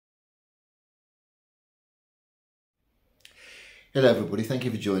Hello everybody, thank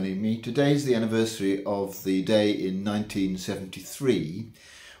you for joining me. Today's the anniversary of the day in 1973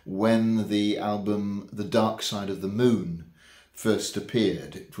 when the album The Dark Side of the Moon first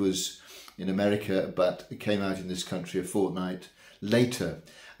appeared. It was in America, but it came out in this country a fortnight later,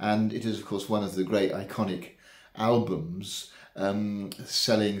 and it is of course one of the great iconic albums,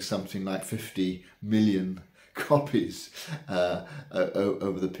 selling something like 50 million copies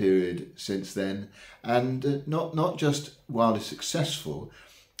over the period since then, and not just wildly successful,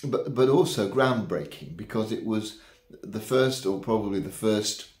 but also groundbreaking, because it was the first, or probably the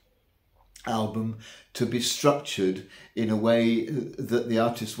first, album to be structured in a way that the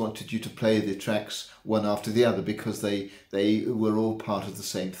artist wanted you to play the tracks one after the other, because they were all part of the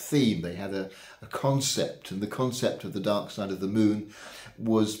same theme. They had a concept, and the concept of The Dark Side of the Moon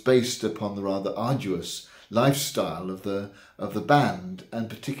was based upon the rather arduous lifestyle of the band, and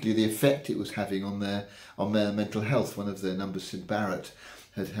particularly the effect it was having on their mental health. One of their numbers, Syd Barrett,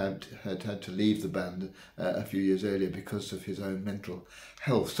 had to leave the band a few years earlier because of his own mental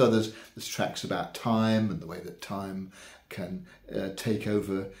health. So there's tracks about time and the way that time can take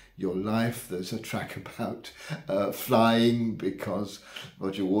over your life. There's a track about flying, because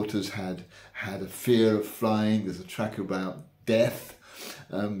Roger Waters had a fear of flying. There's a track about death,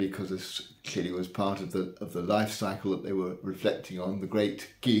 because this clearly was part of the life cycle that they were reflecting on, the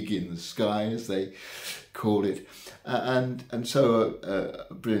great gig in the sky, as they called it, and so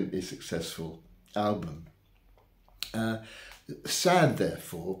a brilliantly successful album. Sad,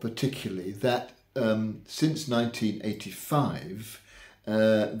 therefore, particularly that since 1985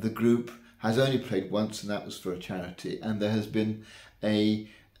 the group has only played once, and that was for a charity, and there has been a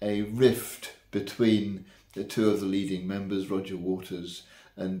rift between the two of the leading members, Roger Waters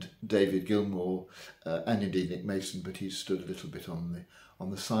and David Gilmour, and indeed Nick Mason, but he stood a little bit on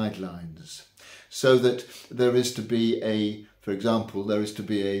the sidelines. So that there is to be for example, there is to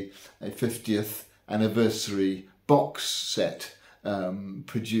be a 50th anniversary box set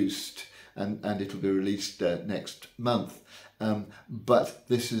produced, and it'll be released next month. But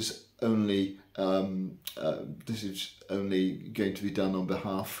this is only going to be done on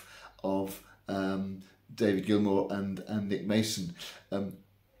behalf of David Gilmour and Nick Mason.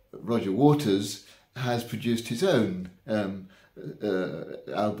 Roger Waters has produced his own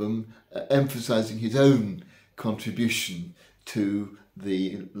album, emphasising his own contribution to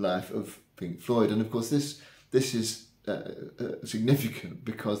the life of Pink Floyd, and of course this is significant,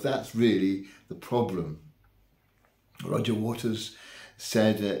 because that's really the problem. Roger Waters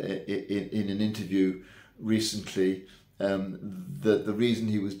said in an interview recently that the reason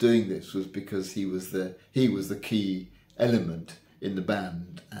he was doing this was because he was the key element in the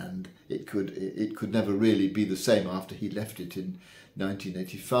band, and it could never really be the same after he left it in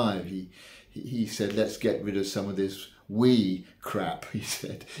 1985. He said, let's get rid of some of this we crap, he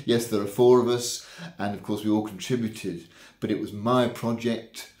said. Yes, there are four of us, and of course we all contributed, but it was my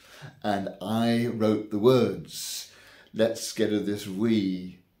project and I wrote the words. Let's get rid of this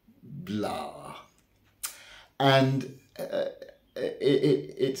we blah. And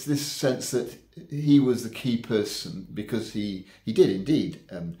it's this sense that he was the key person, because he did indeed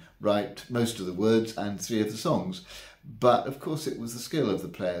write most of the words and 3 of the songs. But of course it was the skill of the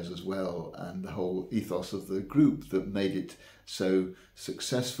players as well, and the whole ethos of the group that made it so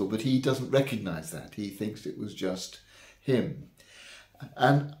successful. But he doesn't recognise that. He thinks it was just him.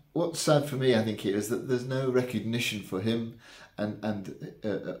 And what's sad for me, I think, here is that there's no recognition for him and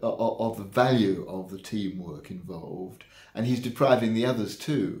of the value of the teamwork involved, and he's depriving the others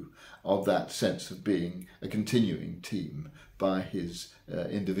too of that sense of being a continuing team by his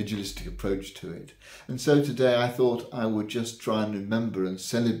individualistic approach to it. And so today I thought I would just try and remember and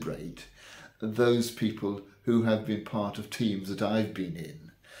celebrate those people who have been part of teams that I've been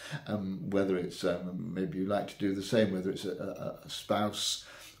in. Whether it's, maybe you like to do the same, whether it's a spouse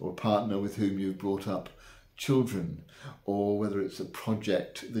or a partner with whom you've brought up children, or whether it's a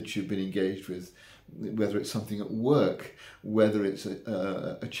project that you've been engaged with, whether it's something at work, whether it's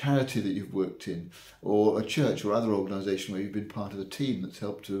a charity that you've worked in, or a church or other organisation where you've been part of a team that's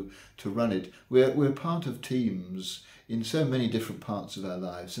helped to run it. We're part of teams in so many different parts of our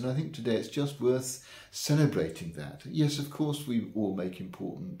lives, and I think today it's just worth celebrating that. Yes, of course we all make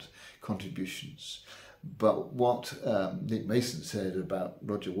important contributions, but what Nick Mason said about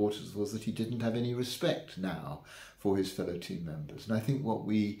Roger Waters was that he didn't have any respect now for his fellow team members. And I think what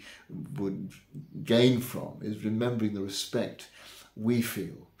we would gain from is remembering the respect we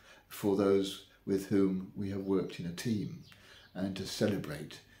feel for those with whom we have worked in a team, and to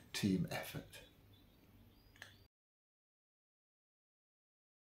celebrate team effort.